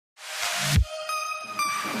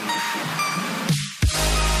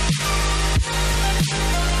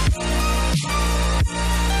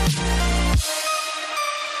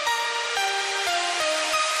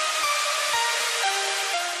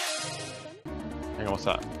Hang on, what's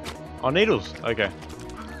that? Oh, needles. Okay.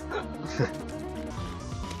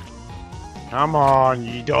 Come on,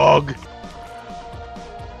 you dog.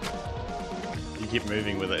 You keep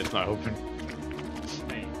moving with it. It's not open.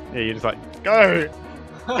 Yeah, you're just like, go,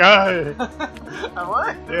 go. Am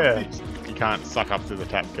I? Yeah. You can't suck up through the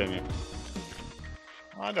tap, can you?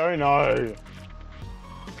 I don't know.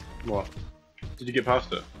 What? Did you get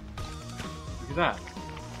past it? Look at that.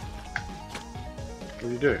 What do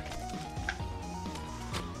you do?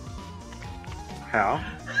 How?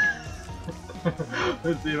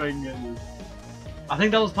 Let's see if I can get this. I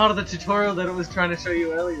think that was part of the tutorial that it was trying to show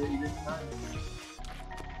you earlier that you didn't know.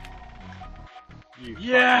 You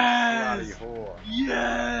Yes! fucking bloody whore.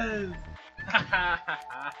 Yes!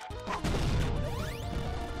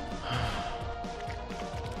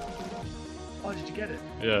 Oh, did you get it?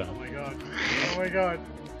 Yeah. Oh my god. Oh my god.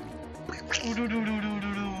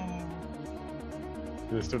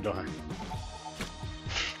 They're still dying.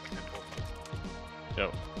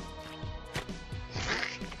 Yo.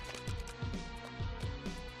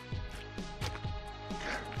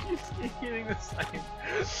 You're getting the same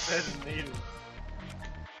set of needles.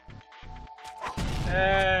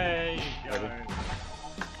 There you go.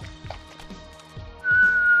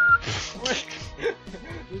 Wait.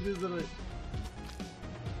 This isn't it.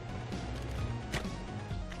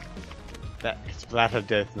 That splatter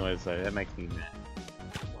death noise though, that makes me mad.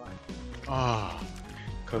 Why? Oh,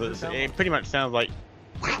 because it pretty much sounds like.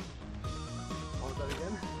 What was that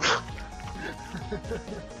again?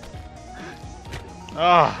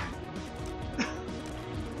 Oh.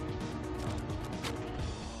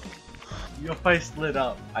 Your face lit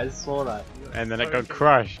up. I saw that. And then it got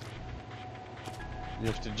crushed. You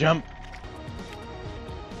have to jump.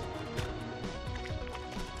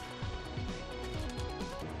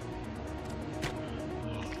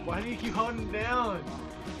 Why do you keep holding down?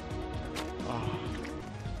 Oh.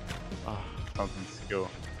 Oh, pumping skill.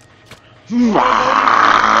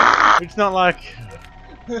 It's not like.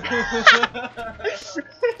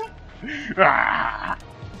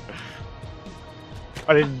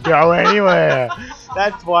 I didn't go anywhere.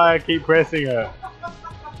 That's why I keep pressing it.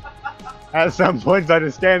 At some points, I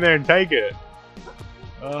just stand there and take it.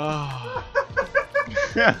 Oh.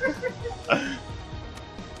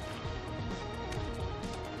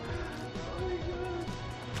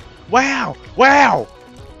 Wow! Wow!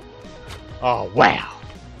 Oh, wow!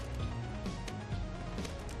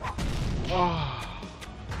 Oh.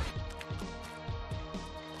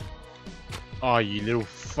 Oh, you little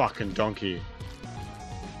fucking donkey.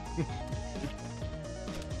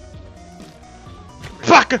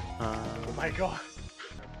 Fuck! Oh my god.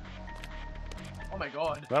 Oh my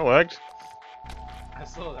god. That worked. I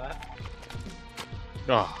saw that.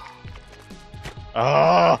 Oh.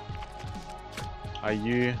 Oh! Are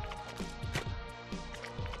you...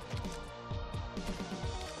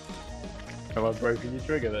 Have I broken your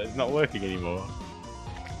trigger that it's not working anymore?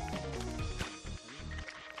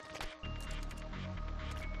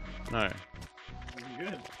 No.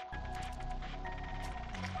 Good.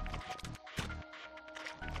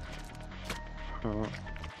 No.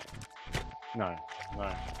 No. You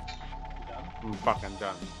done? I'm fucking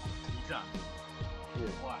done. You done? Here.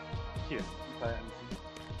 Why? Here.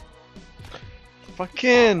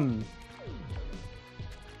 Fucking.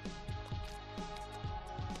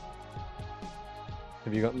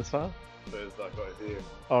 Have you gotten this far? There's that guy here.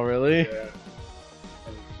 Oh really? Yeah.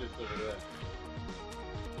 And it's just over there.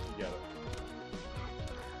 You got it.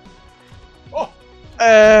 Oh!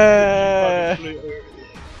 Uh, Flew over the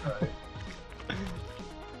inside.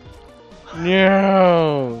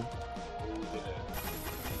 no.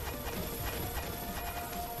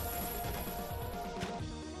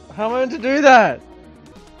 How am I meant to do that?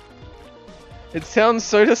 It sounds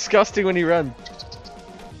so disgusting when you run.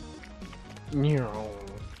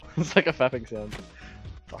 It's like a fapping sound.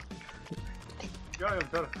 Fuck. Go,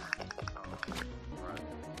 I've got it.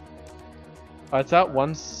 Oh, it's at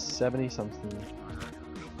 170 something.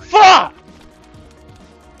 Fuck!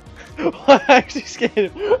 I actually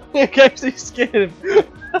scared him. I actually scared him.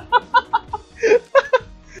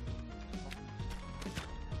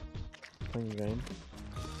 Playing the game.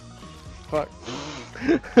 Fuck.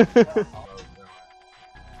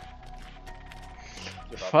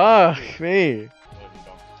 Fuck me.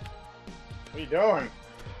 What are you doing?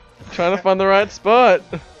 Trying to find the right spot.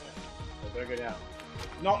 Don't go down.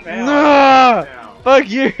 Not now. Nah! Now. Fuck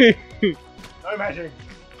you. No magic.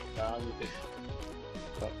 You think.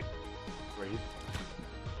 Fuck. Breathe.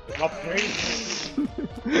 Not breathe.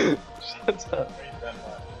 Shut up. Breathe that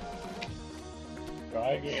much. Try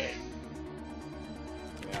again.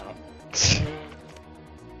 Now.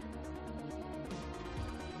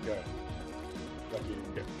 Go. Lucky you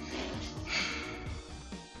didn't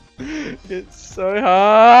go. It's so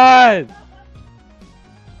hard.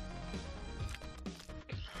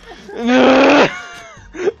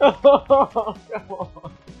 Oh, come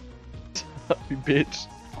on. Shut up, you bitch.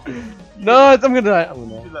 No, I'm gonna die. I'm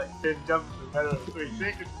gonna You die. like 10 jumps in a matter of 3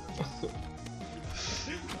 seconds.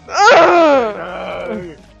 Ah!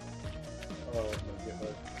 No! Oh my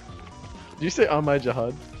god. Did you say Ahmad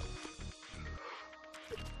Jihad?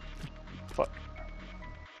 Fuck.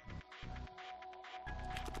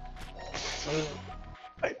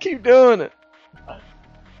 I keep doing it.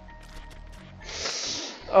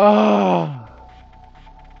 Oh.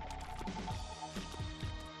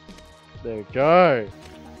 There we go.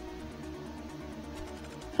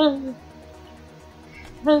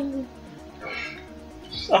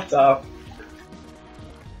 Shut up.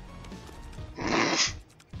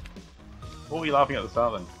 What were you laughing at the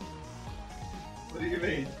start then? What do you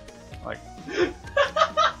mean? Like,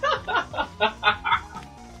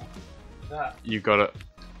 That. you got it.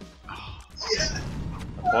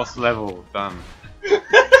 Boss level, done.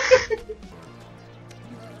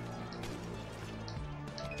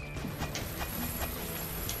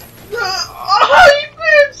 Oh, you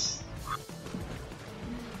bitch!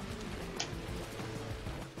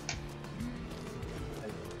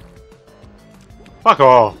 Fuck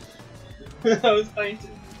off! I was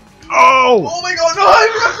fainting. Oh! Oh my god, no! I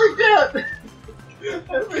freaked out!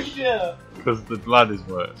 I freaked out! Because the blood is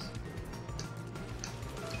worse.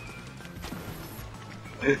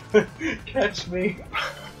 Catch me.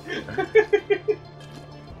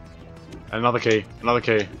 Another key,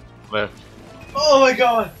 left. Oh my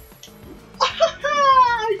god!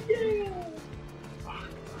 Yeah!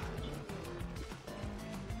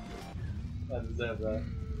 I deserve that.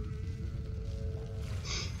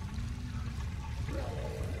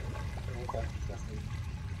 Oh, that's disgusting.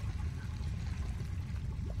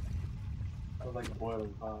 I was like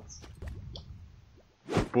boiling parts.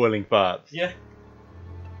 Boiling farts. Yeah.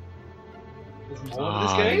 There's more to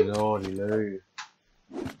this game? Lordy loo.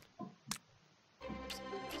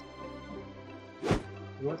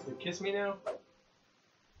 He wants to kiss me now?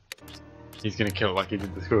 He's gonna kill it like he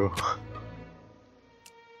did the squirrel.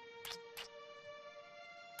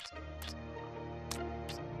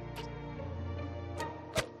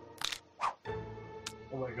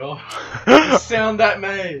 Oh my god. The sound that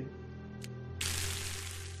made!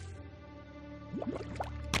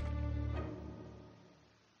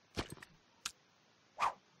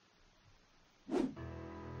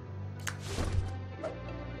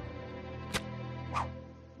 Oh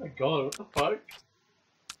my god, what the fuck?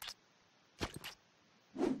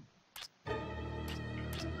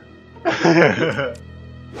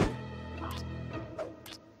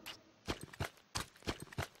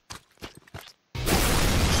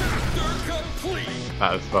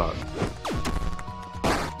 That is fucked.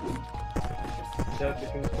 Chapter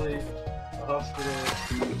complete. The hospital.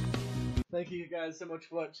 Thank you guys so much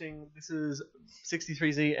for watching. This is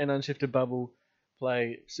 63Z and Unshifted Bubble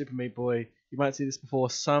play Super Meat Boy. You might see this before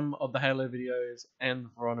some of the Halo videos and the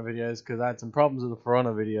For Honor videos because I had some problems with the For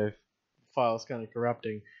Honor video files kind of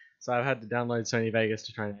corrupting. So I've had to download Sony Vegas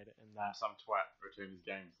to try and edit in that. Some twat returned his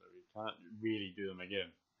game, so we can't really do them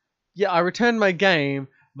again. Yeah, I returned my game,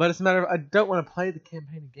 but it's a matter of I don't want to play the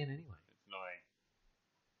campaign again anyway. It's annoying.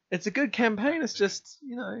 It's a good campaign, it's just,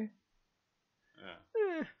 you know.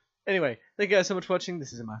 Yeah. Anyway, thank you guys so much for watching.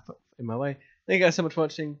 This is in my way. Thank you guys so much for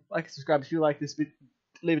watching. Like and subscribe if you like this video.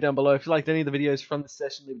 Leave it down below. If you liked any of the videos from this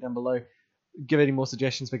session, leave it down below. Give any more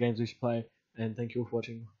suggestions for games we should play. And thank you all for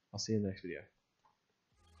watching. I'll see you in the next video.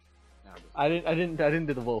 I didn't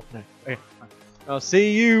do the wolf. No. Okay. I'll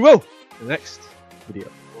see you in the next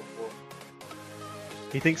video.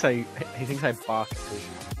 He thinks I bark too.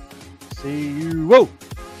 See you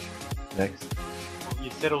next.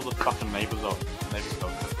 You set all the fucking neighbours off. Neighbours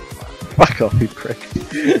off. Fuck off, you prick.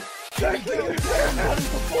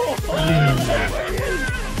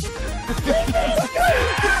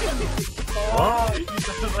 What? You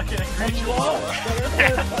sound like an angry child.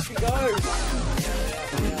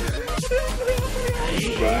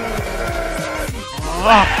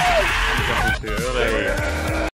 I'm jumping too early.